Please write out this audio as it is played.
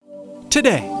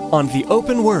Today on The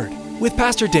Open Word with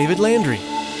Pastor David Landry.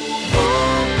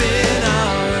 Open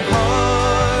our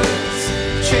hearts,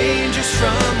 change us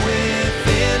from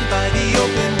within by the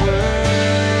open word.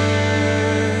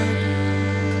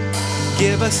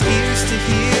 Give us ears to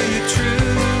hear your truth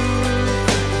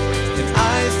and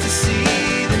eyes to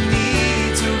see the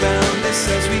needs around us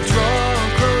as we draw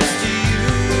close to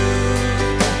you.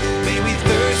 May we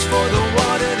thirst for the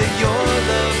water that your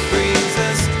love brings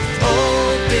us.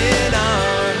 Open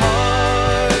our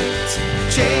hearts,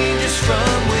 change us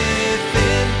from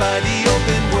within by the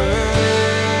open word.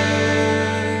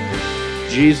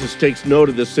 Jesus takes note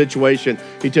of this situation.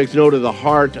 He takes note of the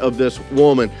heart of this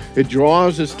woman. It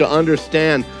draws us to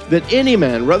understand that any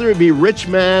man, whether it be rich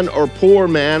man or poor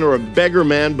man or a beggar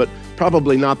man, but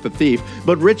probably not the thief,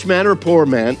 but rich man or poor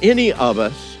man, any of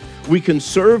us, we can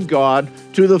serve God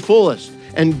to the fullest.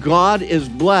 And God is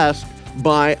blessed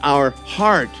by our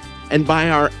heart and by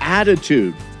our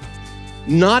attitude,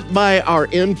 not by our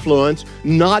influence,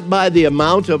 not by the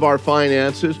amount of our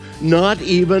finances, not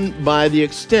even by the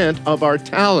extent of our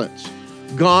talents.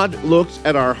 God looks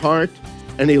at our heart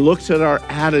and He looks at our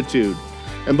attitude.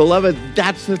 And beloved,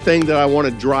 that's the thing that I want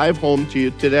to drive home to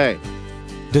you today.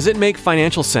 Does it make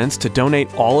financial sense to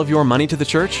donate all of your money to the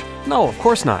church? No, of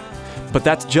course not. But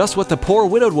that's just what the poor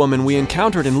widowed woman we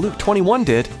encountered in Luke 21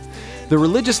 did. The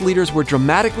religious leaders were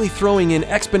dramatically throwing in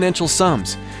exponential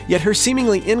sums, yet her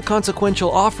seemingly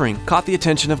inconsequential offering caught the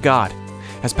attention of God.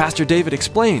 As Pastor David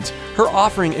explains, her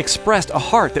offering expressed a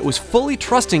heart that was fully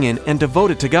trusting in and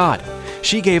devoted to God.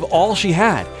 She gave all she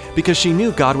had because she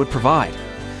knew God would provide.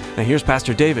 Now here's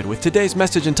Pastor David with today's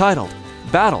message entitled,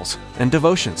 Battles and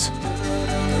Devotions.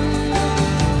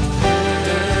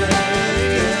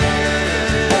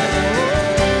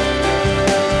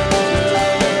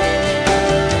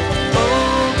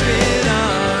 Open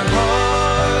our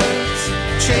hearts,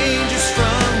 change us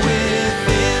from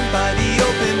within by the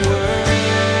open word.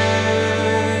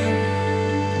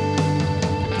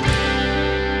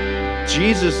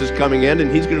 Jesus is coming in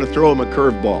and He's going to throw him a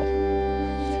curveball.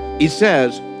 He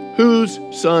says, whose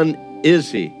son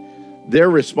is he? Their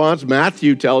response,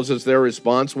 Matthew tells us their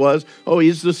response was, oh,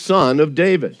 he's the son of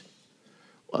David.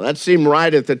 Well, that seemed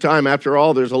right at the time. After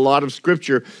all, there's a lot of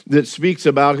scripture that speaks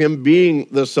about him being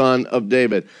the son of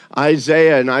David.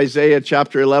 Isaiah in Isaiah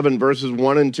chapter 11, verses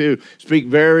 1 and 2 speak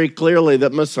very clearly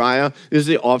that Messiah is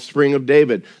the offspring of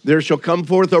David. There shall come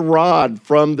forth a rod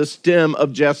from the stem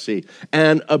of Jesse,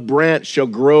 and a branch shall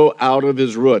grow out of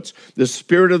his roots. The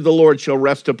Spirit of the Lord shall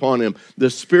rest upon him, the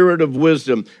Spirit of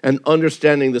wisdom and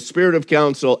understanding, the Spirit of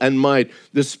counsel and might,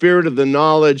 the Spirit of the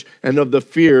knowledge and of the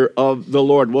fear of the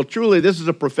Lord. Well, truly, this is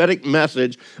a prophetic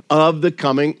message of the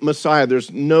coming Messiah. There's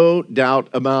no doubt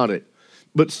about it.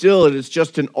 But still, it is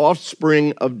just an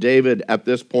offspring of David at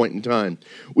this point in time.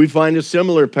 We find a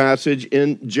similar passage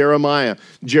in Jeremiah.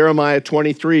 Jeremiah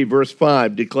 23, verse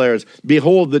 5 declares,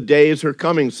 behold, the days are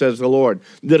coming, says the Lord,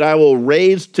 that I will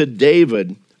raise to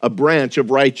David a branch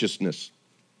of righteousness.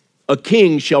 A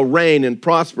king shall reign and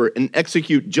prosper and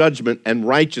execute judgment and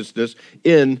righteousness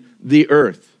in the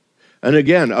earth. And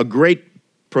again, a great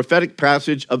prophetic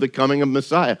passage of the coming of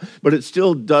Messiah, but it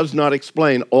still does not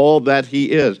explain all that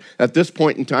he is. At this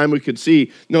point in time, we could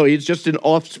see, no, he's just an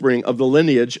offspring of the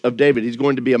lineage of David. He's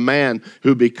going to be a man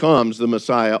who becomes the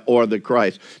Messiah or the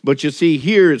Christ. But you see,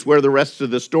 here is where the rest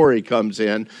of the story comes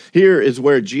in. Here is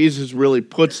where Jesus really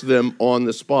puts them on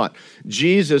the spot.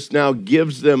 Jesus now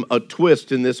gives them a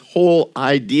twist in this whole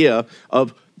idea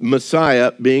of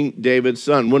Messiah being David's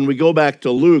son. When we go back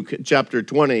to Luke chapter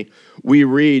 20, we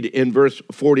read in verse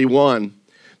 41,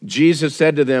 Jesus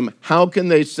said to them, how can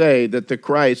they say that the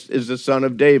Christ is the son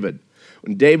of David?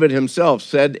 When David himself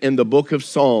said in the book of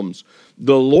Psalms,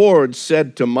 the Lord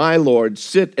said to my Lord,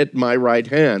 sit at my right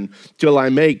hand till I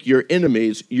make your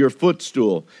enemies your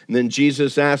footstool. And then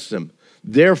Jesus asked them,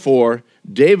 therefore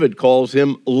David calls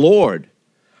him Lord.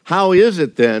 How is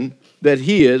it then that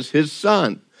he is his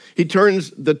son? He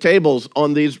turns the tables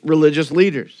on these religious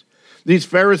leaders, these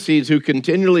Pharisees who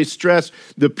continually stress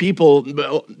the people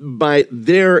by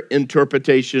their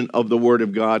interpretation of the Word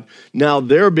of God. Now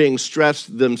they're being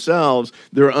stressed themselves.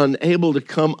 They're unable to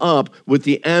come up with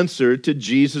the answer to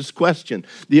Jesus' question.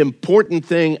 The important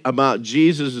thing about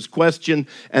Jesus' question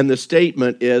and the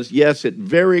statement is, yes, it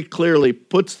very clearly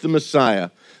puts the Messiah,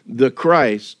 the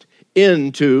Christ,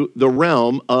 into the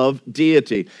realm of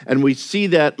deity. And we see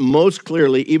that most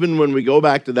clearly even when we go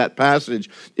back to that passage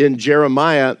in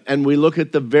Jeremiah and we look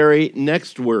at the very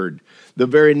next word, the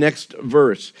very next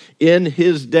verse. In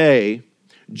his day,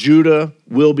 Judah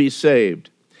will be saved,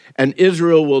 and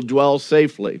Israel will dwell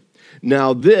safely.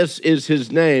 Now this is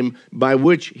his name by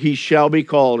which he shall be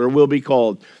called, or will be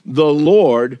called, the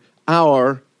Lord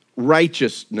our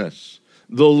righteousness.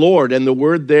 The Lord, and the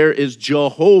word there is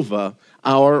Jehovah,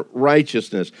 our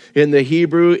righteousness. In the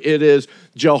Hebrew, it is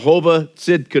Jehovah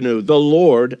Tzidkenu, the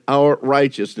Lord, our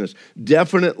righteousness.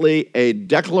 Definitely a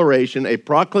declaration, a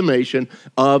proclamation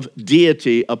of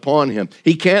deity upon him.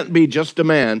 He can't be just a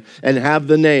man and have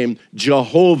the name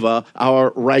Jehovah,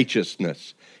 our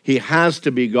righteousness. He has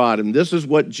to be God. And this is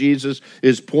what Jesus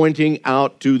is pointing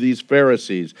out to these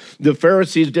Pharisees. The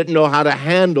Pharisees didn't know how to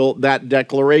handle that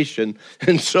declaration,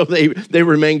 and so they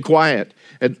remained quiet.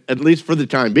 At least for the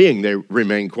time being, they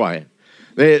remain quiet.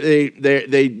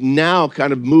 They now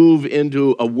kind of move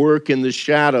into a work in the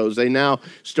shadows. They now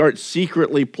start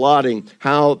secretly plotting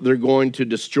how they're going to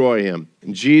destroy him.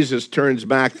 And Jesus turns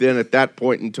back then at that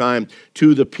point in time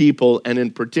to the people, and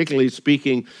in particularly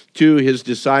speaking to his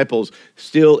disciples.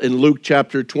 Still in Luke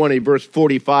chapter 20, verse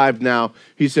 45 now,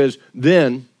 he says,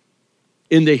 "Then,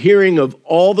 in the hearing of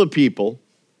all the people,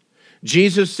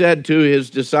 Jesus said to his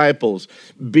disciples,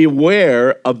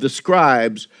 'Beware of the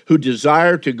scribes who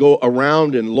desire to go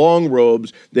around in long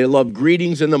robes. They love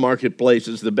greetings in the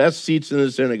marketplaces, the best seats in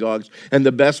the synagogues, and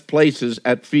the best places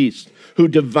at feasts, who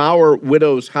devour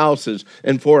widows' houses,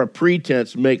 and for a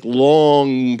pretense make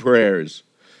long prayers.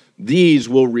 These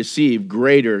will receive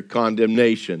greater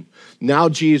condemnation.'" Now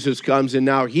Jesus comes, and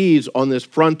now he's on this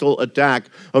frontal attack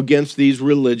against these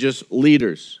religious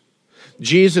leaders.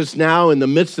 Jesus now, in the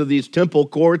midst of these temple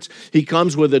courts, he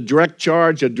comes with a direct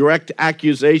charge, a direct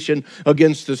accusation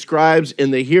against the scribes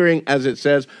in the hearing, as it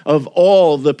says, of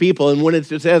all the people. And when it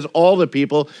says all the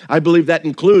people, I believe that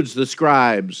includes the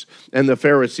scribes and the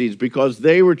Pharisees, because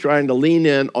they were trying to lean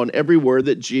in on every word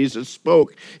that Jesus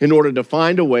spoke in order to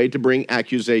find a way to bring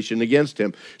accusation against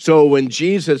him. So when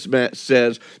Jesus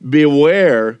says,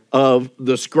 "Beware of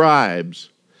the scribes,"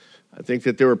 I think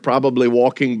that they were probably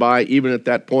walking by, even at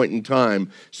that point in time,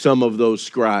 some of those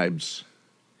scribes.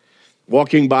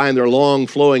 Walking by in their long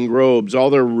flowing robes, all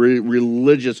their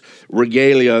religious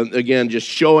regalia, again, just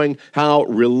showing how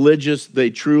religious they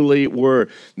truly were.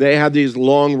 They had these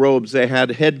long robes. They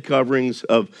had head coverings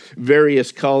of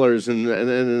various colors and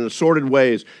in assorted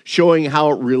ways, showing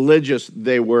how religious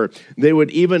they were. They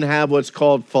would even have what's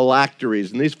called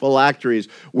phylacteries, and these phylacteries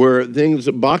were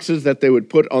boxes that they would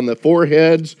put on the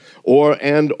foreheads or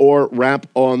wrap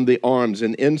on the arms.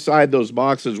 And inside those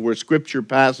boxes were scripture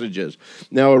passages.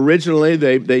 Now, originally,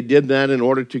 they did that in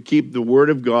order to keep the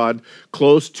Word of God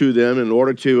close to them, in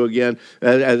order to, again,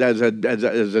 as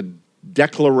a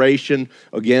declaration,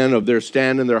 again, of their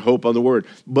stand and their hope on the Word.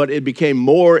 But it became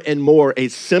more and more a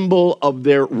symbol of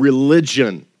their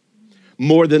religion,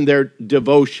 more than their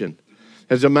devotion.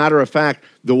 As a matter of fact,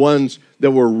 the ones that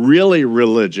were really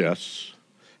religious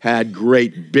had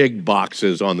great big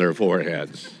boxes on their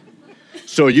foreheads.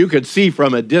 So you could see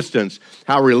from a distance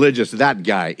how religious that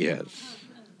guy is.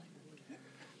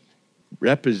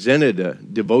 Represented a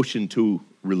devotion to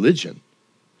religion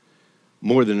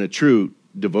more than a true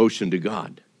devotion to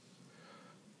God.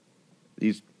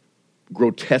 These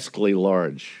grotesquely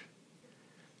large.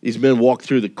 These men walk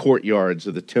through the courtyards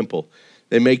of the temple.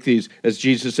 They make these, as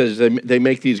Jesus says, they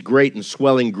make these great and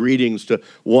swelling greetings to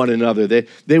one another.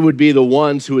 They would be the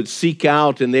ones who would seek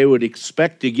out and they would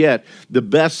expect to get the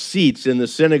best seats in the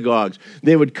synagogues.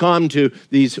 They would come to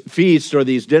these feasts or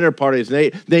these dinner parties.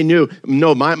 They knew,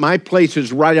 no, my place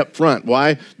is right up front.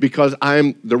 Why? Because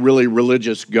I'm the really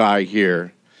religious guy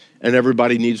here. And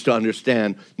everybody needs to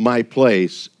understand my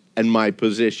place and my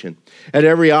position. At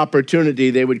every opportunity,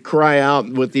 they would cry out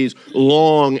with these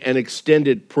long and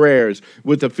extended prayers,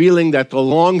 with the feeling that the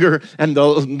longer and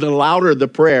the louder the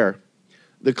prayer,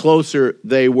 the closer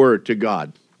they were to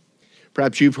God.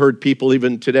 Perhaps you've heard people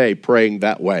even today praying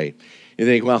that way. You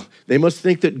think, well, they must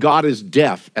think that God is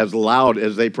deaf as loud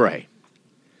as they pray.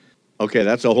 Okay,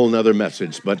 that's a whole nother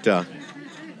message, but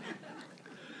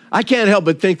I can't help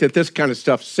but think that this kind of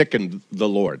stuff sickened the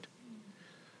Lord.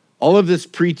 All of this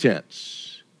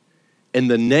pretense in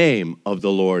the name of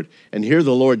the Lord. And here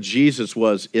the Lord Jesus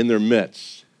was in their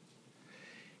midst.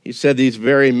 He said these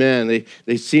very men,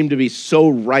 they seem to be so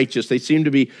righteous. They seem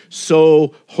to be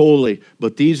so holy.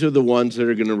 But these are the ones that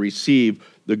are going to receive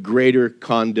the greater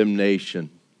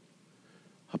condemnation.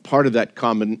 A part of that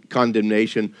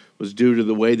condemnation was due to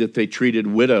the way that they treated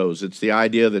widows. It's the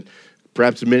idea that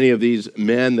Perhaps many of these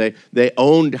men, they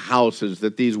owned houses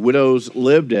that these widows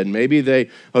lived in. Maybe they,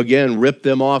 again, ripped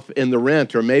them off in the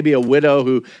rent, or maybe a widow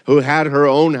who had her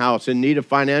own house in need of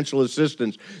financial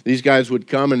assistance. These guys would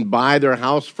come and buy their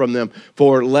house from them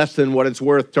for less than what it's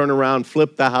worth, turn around,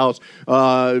 flip the house,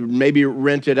 maybe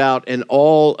rent it out, and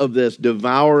all of this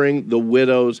devouring the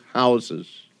widows' houses.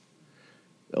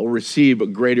 They'll receive a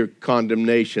greater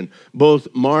condemnation.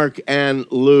 Both Mark and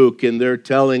Luke, in their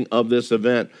telling of this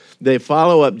event, they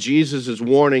follow up Jesus'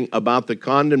 warning about the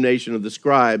condemnation of the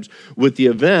scribes with the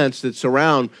events that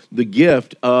surround the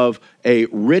gift of a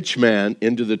rich man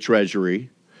into the treasury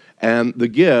and the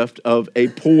gift of a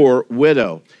poor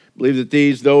widow. I believe that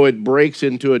these, though it breaks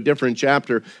into a different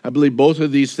chapter, I believe both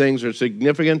of these things are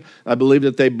significant. I believe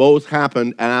that they both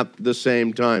happened at the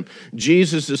same time.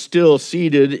 Jesus is still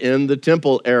seated in the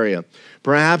temple area.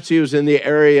 Perhaps he was in the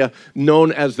area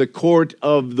known as the court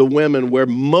of the women, where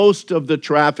most of the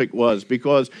traffic was,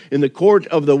 because in the court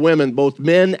of the women, both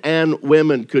men and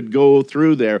women could go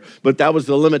through there, but that was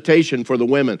the limitation for the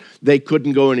women. They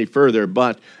couldn't go any further,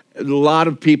 but a lot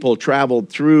of people traveled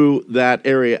through that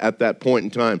area at that point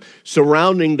in time.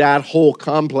 Surrounding that whole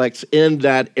complex in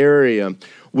that area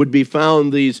would be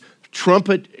found these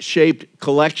trumpet-shaped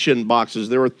collection boxes.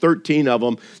 There were 13 of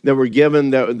them that were given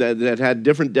that had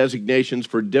different designations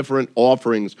for different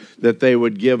offerings that they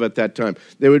would give at that time.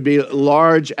 They would be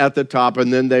large at the top,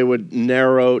 and then they would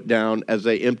narrow down as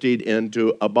they emptied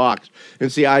into a box. And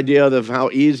it's the idea of how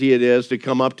easy it is to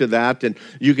come up to that, and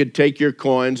you could take your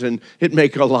coins, and it'd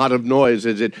make a lot of noise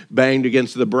as it banged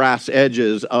against the brass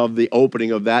edges of the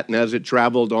opening of that, and as it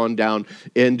traveled on down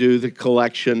into the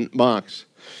collection box.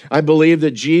 I believe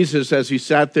that Jesus, as he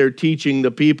sat there teaching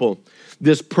the people,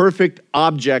 this perfect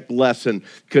object lesson,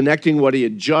 connecting what he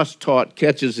had just taught,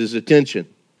 catches his attention.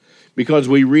 Because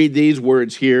we read these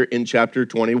words here in chapter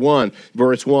 21,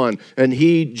 verse 1. And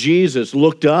he, Jesus,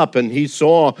 looked up and he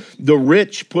saw the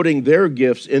rich putting their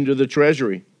gifts into the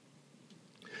treasury.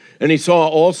 And he saw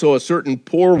also a certain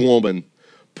poor woman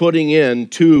putting in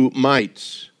 2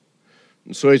 mites.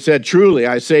 And so he said, truly,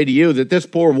 I say to you that this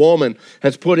poor woman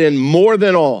has put in more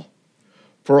than all.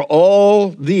 For all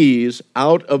these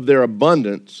out of their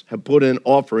abundance have put in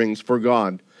offerings for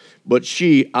God. But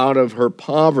she out of her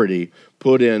poverty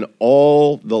put in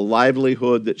all the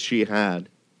livelihood that she had.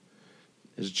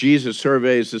 As Jesus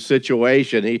surveys the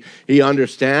situation, he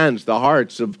understands the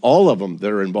hearts of all of them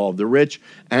that are involved, the rich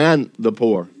and the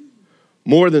poor.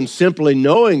 More than simply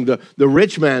knowing the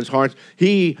rich man's heart,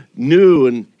 he knew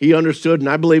and he understood, and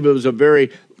I believe it was a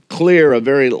very clear, a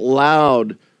very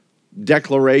loud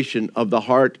declaration of the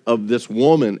heart of this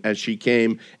woman as she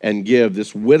came and gave,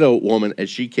 this widow woman as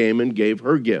she came and gave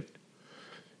her gift.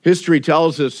 History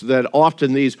tells us that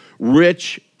often these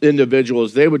rich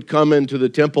individuals, they would come into the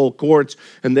temple courts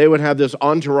and they would have this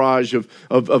entourage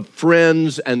of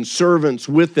friends and servants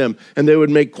with them, and they would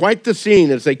make quite the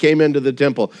scene as they came into the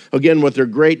temple. Again, with their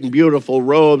great and beautiful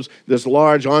robes, this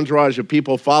large entourage of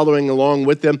people following along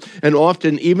with them, and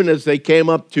often even as they came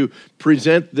up to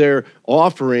present their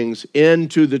offerings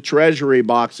into the treasury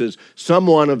boxes,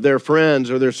 someone of their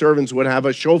friends or their servants would have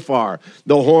a shofar,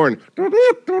 the horn.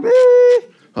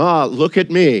 Look at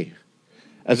me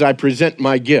as I present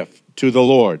my gift to the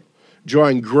Lord,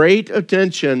 drawing great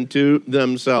attention to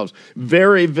themselves,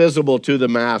 very visible to the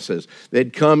masses.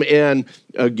 They'd come in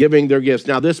giving their gifts.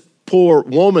 Now, this poor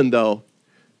woman, though,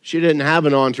 she didn't have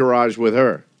an entourage with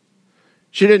her.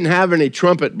 She didn't have any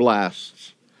trumpet blasts.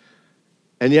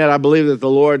 And yet I believe that the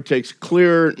Lord takes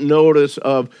clear notice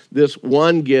of this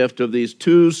one gift of these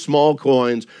 2 small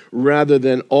coins rather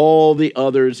than all the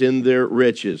others in their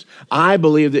riches. I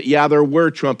believe that, there were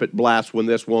trumpet blasts when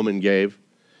this woman gave,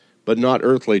 but not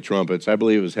earthly trumpets. I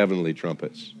believe it was heavenly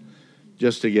trumpets.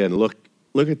 Just again, look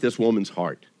at this woman's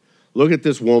heart. Look at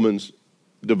this woman's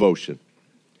devotion.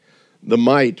 The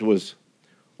mite was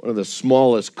one of the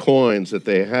smallest coins that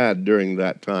they had during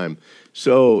that time.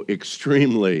 So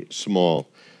extremely small.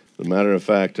 As a matter of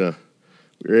fact, we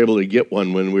were able to get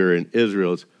one when we were in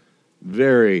Israel. It's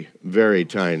very, very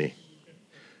tiny.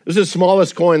 It was the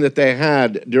smallest coin that they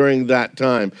had during that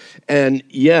time, and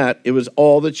yet it was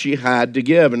all that she had to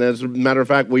give. And as a matter of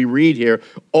fact, we read here,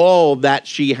 all that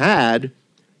she had,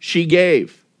 she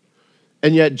gave.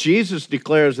 And yet Jesus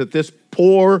declares that this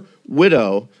poor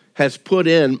widow has put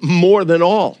in more than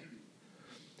all.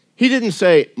 He didn't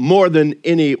say more than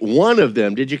any one of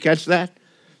them. Did you catch that?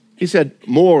 He said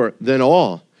more than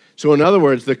all. So in other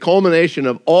words, the culmination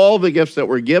of all the gifts that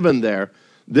were given there,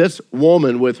 this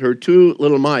woman with her 2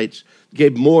 little mites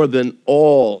gave more than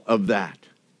all of that.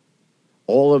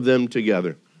 All of them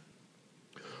together.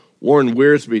 Warren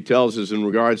Wiersbe tells us in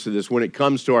regards to this, when it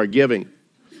comes to our giving,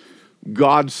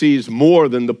 God sees more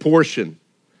than the portion.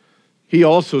 He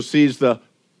also sees the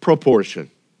proportion.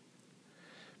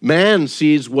 Man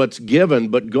sees what's given,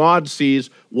 but God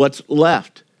sees what's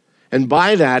left. And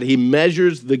by that, he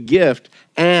measures the gift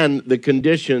and the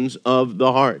conditions of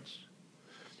the hearts.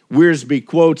 Wiersbe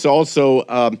quotes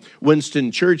also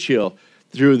Winston Churchill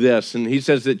through this, and he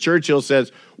says that Churchill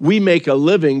says, "We make a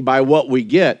living by what we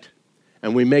get,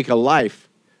 and we make a life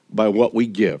by what we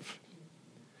give."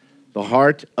 The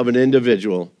heart of an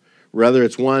individual, whether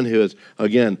it's one who is,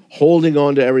 again, holding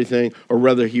on to everything, or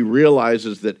whether he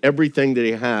realizes that everything that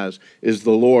he has is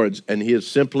the Lord's, and he is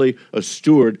simply a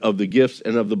steward of the gifts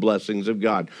and of the blessings of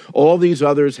God. All these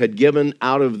others had given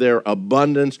out of their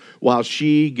abundance, while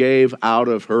she gave out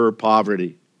of her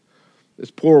poverty. This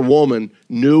poor woman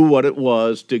knew what it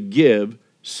was to give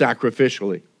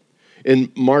sacrificially.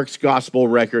 In Mark's gospel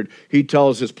record, he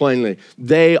tells us plainly,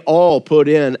 they all put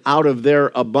in out of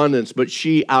their abundance, but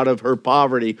she out of her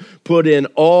poverty put in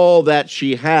all that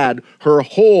she had, her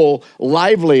whole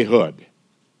livelihood.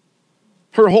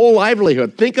 Her whole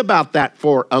livelihood. Think about that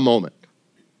for a moment.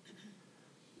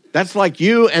 That's like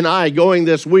you and I going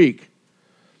this week,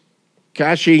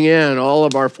 cashing in all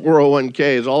of our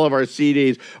 401ks, all of our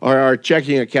CDs, our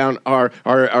checking account,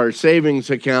 our savings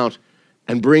account,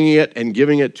 and bringing it and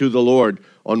giving it to the Lord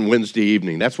on Wednesday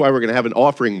evening. That's why we're going to have an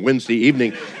offering Wednesday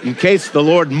evening in case the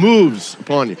Lord moves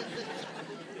upon you.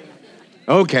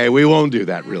 Okay, we won't do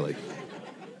that really.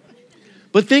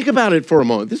 But think about it for a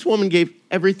moment. This woman gave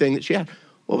everything that she had.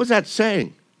 What was that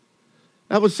saying?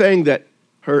 That was saying that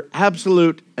her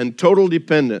absolute and total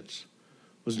dependence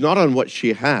was not on what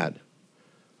she had,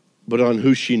 but on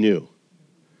who she knew.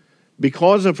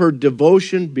 Because of her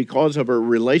devotion, because of her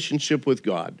relationship with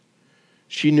God,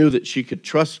 she knew that she could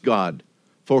trust God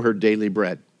for her daily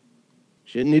bread.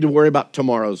 She didn't need to worry about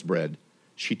tomorrow's bread.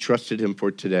 She trusted him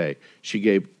for today. She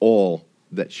gave all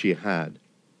that she had.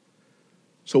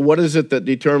 So what is it that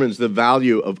determines the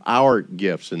value of our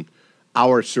gifts and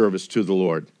our service to the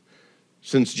Lord?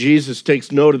 Since Jesus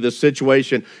takes note of this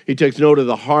situation, he takes note of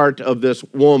the heart of this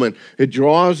woman. It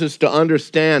draws us to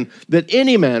understand that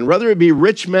any man, whether it be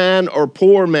rich man or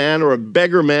poor man or a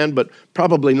beggar man, but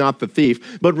probably not the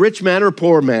thief, but rich man or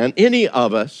poor man, any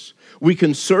of us, we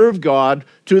can serve God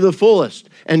to the fullest.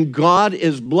 And God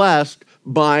is blessed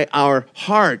by our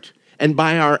heart and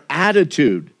by our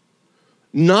attitude.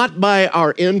 Not by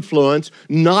our influence,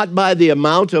 not by the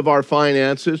amount of our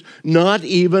finances, not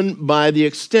even by the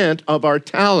extent of our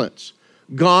talents.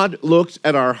 God looks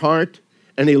at our heart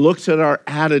and he looks at our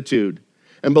attitude.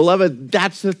 And beloved,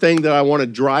 that's the thing that I want to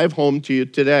drive home to you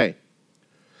today.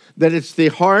 That it's the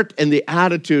heart and the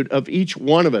attitude of each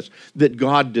one of us that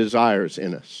God desires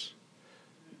in us.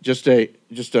 Just a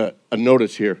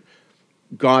notice here.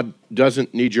 God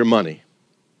doesn't need your money,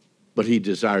 but he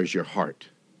desires your heart.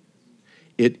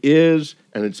 It is,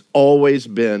 and it's always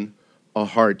been, a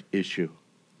heart issue.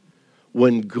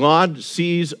 When God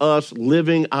sees us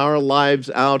living our lives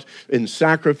out in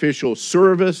sacrificial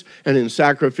service and in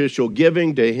sacrificial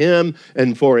giving to him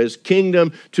and for his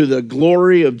kingdom, to the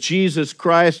glory of Jesus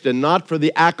Christ and not for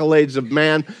the accolades of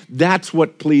man, that's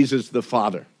what pleases the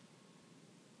Father.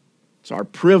 It's our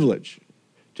privilege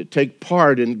to take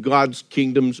part in God's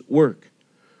kingdom's work.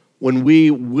 When we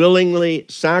willingly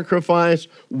sacrifice,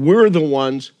 we're the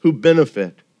ones who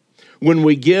benefit. When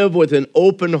we give with an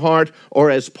open heart,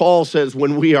 or as Paul says,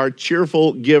 when we are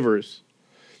cheerful givers,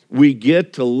 we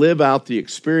get to live out the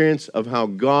experience of how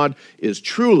God is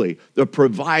truly the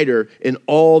provider in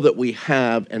all that we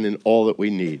have and in all that we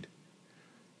need.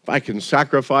 If I can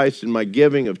sacrifice in my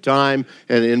giving of time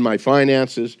and in my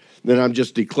finances, then I'm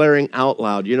just declaring out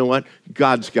loud, you know what?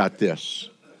 God's got this.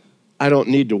 I don't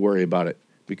need to worry about it,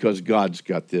 because God's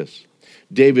got this.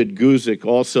 David Guzik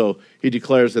also, he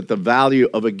declares that the value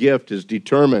of a gift is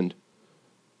determined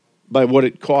by what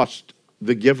it cost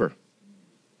the giver.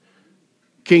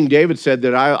 King David said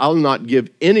that I'll not give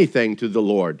anything to the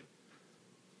Lord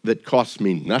that costs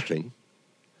me nothing.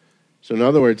 So in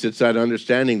other words, it's that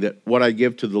understanding that what I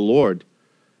give to the Lord,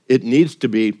 it needs to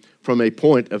be from a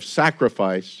point of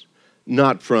sacrifice,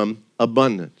 not from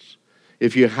abundance.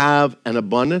 If you have an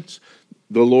abundance,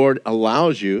 the Lord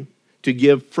allows you to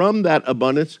give from that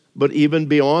abundance, but even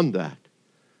beyond that.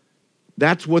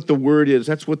 That's what the word is.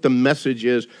 That's what the message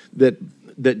is that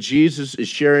Jesus is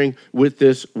sharing with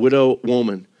this widow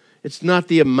woman. It's not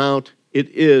the amount, it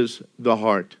is the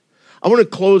heart. I want to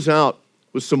close out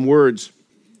with some words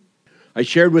I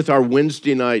shared with our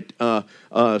Wednesday night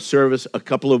service a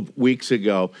couple of weeks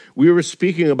ago. We were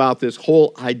speaking about this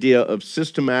whole idea of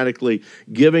systematically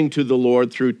giving to the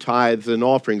Lord through tithes and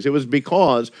offerings. It was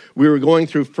because we were going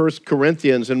through 1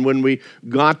 Corinthians, and when we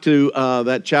got to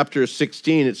that chapter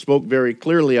 16, it spoke very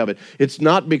clearly of it. It's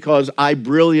not because I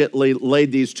brilliantly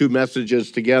laid these two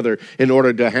messages together in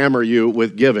order to hammer you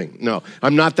with giving. No,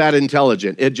 I'm not that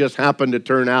intelligent. It just happened to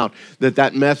turn out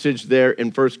that message there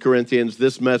in 1 Corinthians,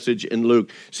 this message in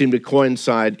Luke, seemed to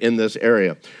coincide in this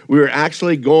area. We were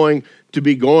actually going to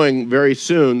be going very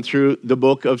soon through the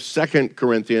book of 2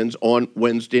 Corinthians on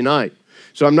Wednesday night.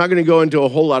 So I'm not going to go into a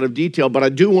whole lot of detail, but I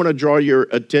do want to draw your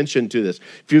attention to this.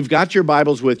 If you've got your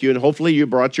Bibles with you, and hopefully you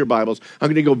brought your Bibles, I'm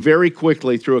going to go very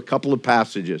quickly through a couple of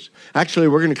passages. Actually,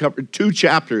 we're going to cover 2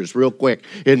 chapters real quick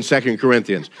in 2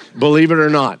 Corinthians, believe it or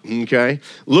not, okay?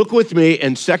 Look with me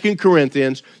in 2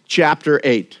 Corinthians chapter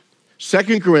 8.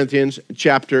 2 Corinthians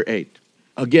chapter 8.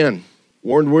 Again,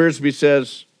 Warren Wiersbe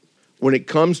says, when it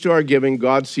comes to our giving,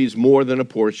 God sees more than a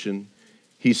portion.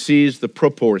 He sees the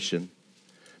proportion.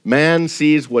 Man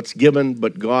sees what's given,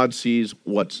 but God sees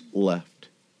what's left.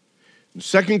 In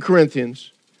 2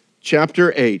 Corinthians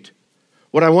chapter 8,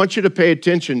 what I want you to pay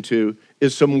attention to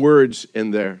is some words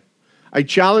in there. I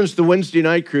challenge the Wednesday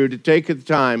night crew to take the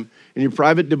time in your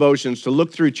private devotions to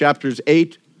look through chapters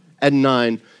 8 and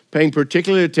 9, paying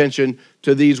particular attention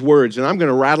to these words. And I'm going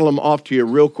to rattle them off to you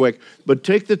real quick, but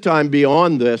take the time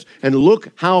beyond this and look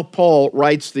how Paul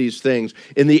writes these things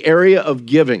in the area of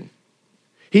giving.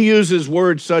 He uses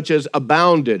words such as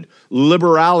abounded,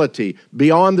 liberality,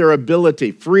 beyond their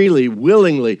ability, freely,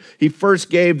 willingly. He first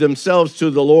gave themselves to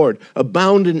the Lord,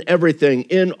 abound in everything,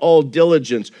 in all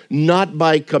diligence, not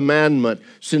by commandment,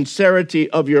 sincerity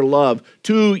of your love,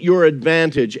 to your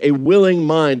advantage, a willing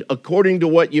mind, according to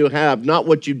what you have, not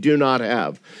what you do not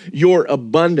have. Your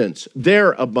abundance,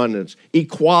 their abundance,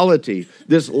 equality,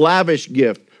 this lavish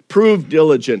gift. Prove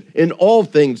diligent, in all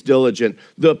things diligent,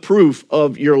 the proof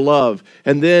of your love.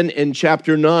 And then in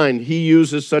chapter 9, he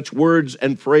uses such words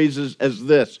and phrases as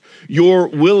this: your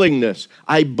willingness,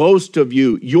 I boast of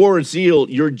you, your zeal,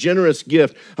 your generous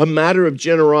gift, a matter of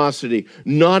generosity,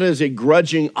 not as a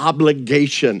grudging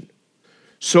obligation.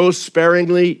 Sow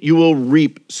sparingly, you will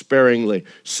reap sparingly.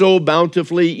 Sow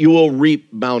bountifully, you will reap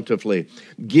bountifully.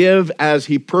 Give as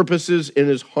he purposes in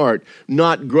his heart,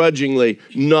 not grudgingly,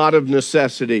 not of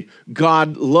necessity.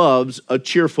 God loves a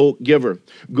cheerful giver.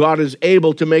 God is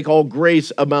able to make all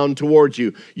grace abound towards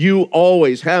you. You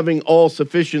always, having all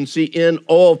sufficiency in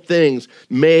all things,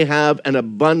 may have an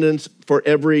abundance for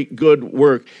every good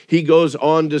work. He goes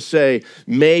on to say,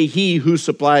 may he who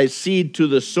supplies seed to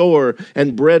the sower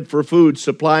and bread for food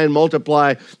supply and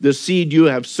multiply the seed you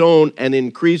have sown and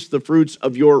increase the fruits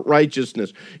of your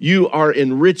righteousness. You are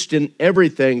enriched in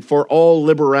everything for all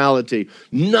liberality.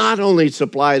 Not only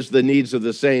supplies the needs of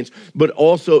the saints, but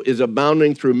also is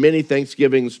abounding through many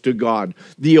thanksgivings to God.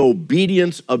 The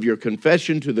obedience of your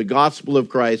confession to the gospel of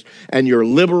Christ and your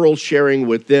liberal sharing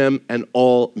with them and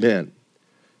all men.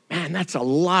 Man, that's a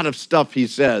lot of stuff he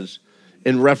says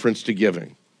in reference to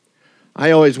giving.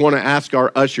 I always want to ask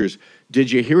our ushers, did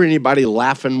you hear anybody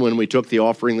laughing when we took the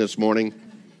offering this morning?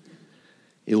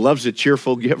 He loves a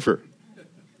cheerful giver.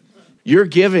 Your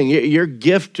giving, your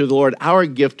gift to the Lord, our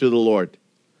gift to the Lord,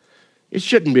 it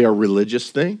shouldn't be a religious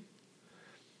thing.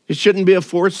 It shouldn't be a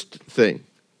forced thing.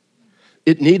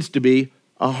 It needs to be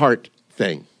a heart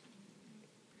thing.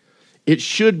 It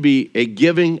should be a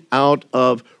giving out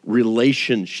of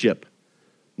relationship,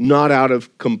 not out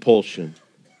of compulsion.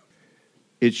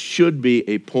 It should be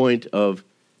a point of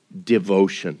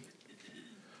devotion.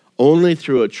 Only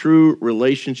through a true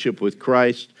relationship with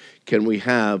Christ can we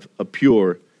have a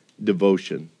pure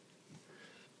devotion.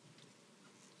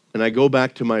 And I go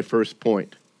back to my first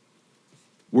point.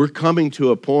 We're coming to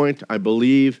a point, I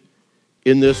believe,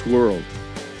 in this world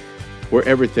where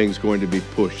everything's going to be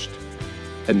pushed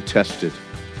and tested.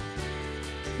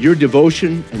 Your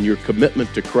devotion and your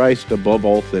commitment to Christ above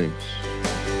all things.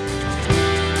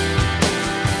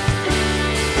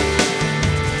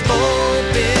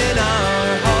 Open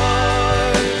our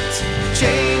hearts,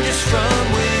 change us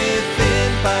from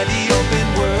within by the open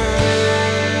word.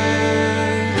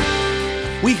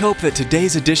 We hope that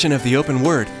today's edition of The Open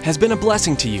Word has been a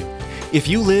blessing to you. If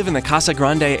you live in the Casa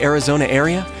Grande, Arizona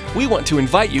area, we want to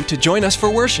invite you to join us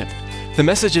for worship. The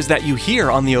messages that you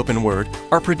hear on The Open Word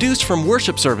are produced from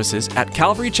worship services at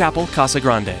Calvary Chapel, Casa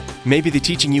Grande. Maybe the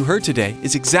teaching you heard today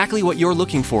is exactly what you're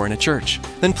looking for in a church.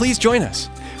 Then please join us.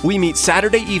 We meet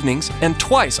Saturday evenings and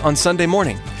twice on Sunday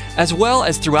morning, as well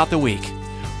as throughout the week.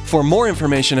 For more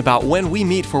information about when we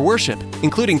meet for worship,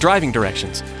 including driving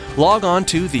directions, log on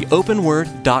to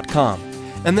theopenword.com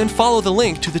and then follow the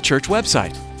link to the church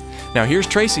website. Now here's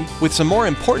Tracy with some more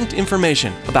important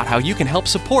information about how you can help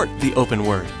support the Open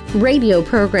Word. Radio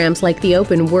programs like the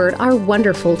Open Word are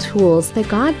wonderful tools that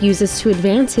God uses to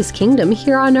advance His kingdom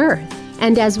here on earth.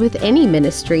 And as with any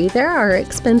ministry, there are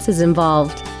expenses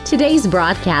involved. Today's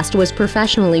broadcast was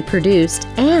professionally produced,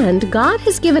 and God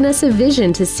has given us a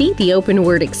vision to see the Open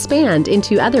Word expand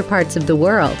into other parts of the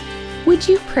world. Would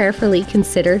you prayerfully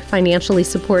consider financially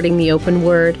supporting the Open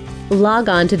Word? Log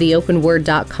on to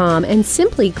theopenword.com and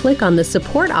simply click on the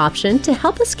support option to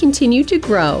help us continue to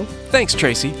grow. Thanks,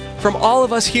 Tracy. From all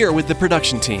of us here with the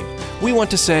production team, we want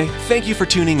to say thank you for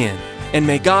tuning in, and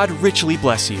may God richly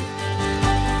bless you.